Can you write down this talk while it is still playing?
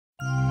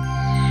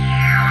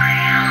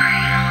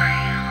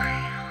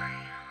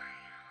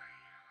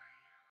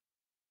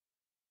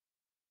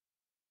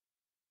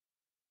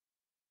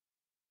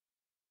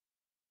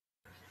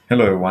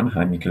Hello everyone,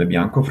 I'm Michele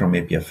Bianco from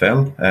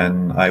EPFL,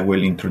 and I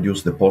will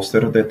introduce the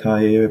poster that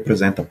I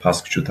present at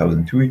PASC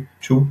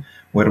 2002,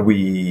 where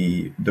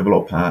we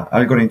develop an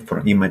algorithm for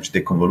image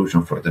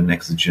deconvolution for the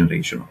next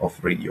generation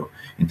of radio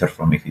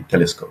interferometric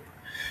telescope.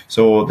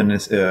 So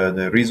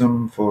the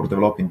reason for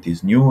developing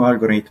this new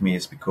algorithm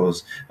is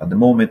because at the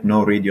moment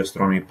no radio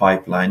astronomy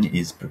pipeline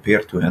is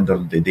prepared to handle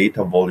the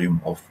data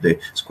volume of the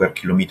Square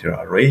Kilometre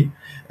Array,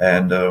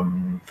 and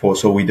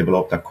so we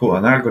developed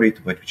an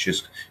algorithm which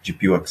is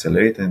GPU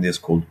accelerated and is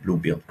called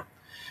Bluebild.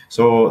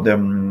 So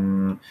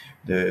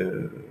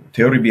the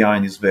theory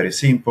behind is very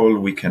simple.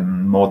 We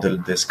can model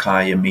the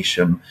sky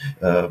emission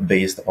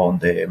based on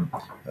the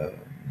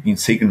in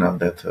signal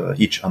that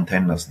each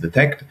antennas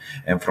detect,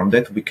 and from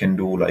that we can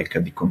do like a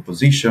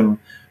decomposition,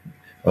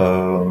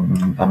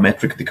 a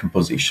metric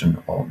decomposition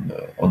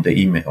on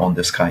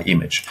the sky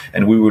image,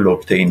 and we will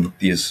obtain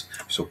this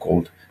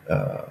so-called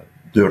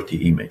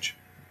dirty image.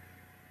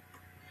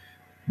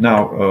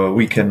 Now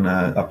we can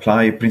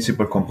apply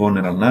principal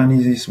component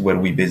analysis, where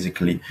we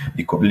basically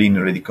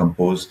linearly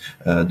decompose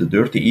the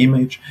dirty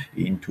image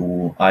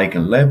into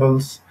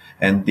eigenlevels.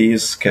 And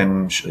this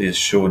is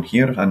shown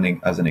here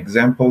as an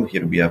example.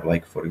 Here we have,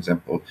 like, for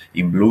example,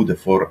 in blue, the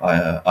 4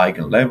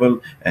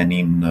 eigenlevel, and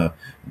in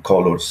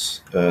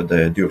colors,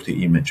 the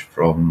dirty image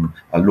from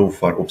a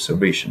low-far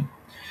observation.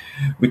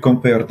 We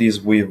compare this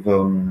with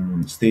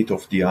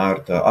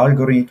state-of-the-art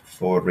algorithm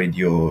for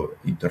radio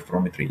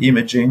interferometry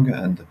imaging,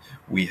 and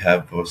we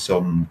have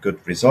some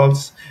good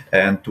results.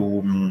 And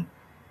to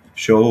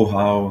show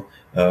how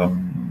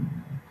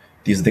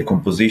this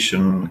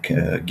decomposition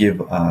can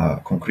give a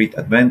concrete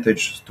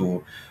advantage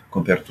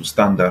compared to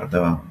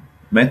standard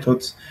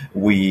methods,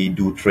 we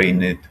do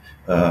train it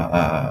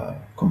a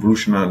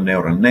convolutional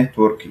neural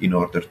network in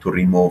order to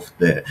remove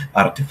the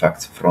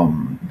artifacts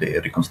from the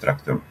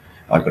reconstructor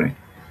algorithm.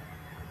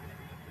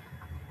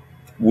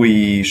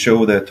 We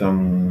show that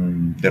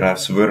there are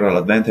several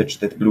advantages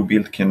that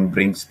Bluebild can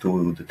bring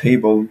to the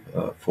table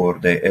for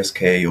the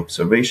SKA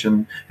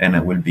observation, and I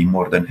will be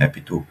more than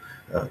happy to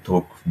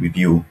talk with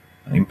you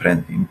in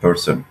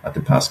person at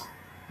the PASC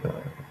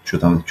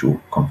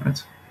 2002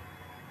 conference.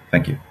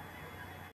 Thank you.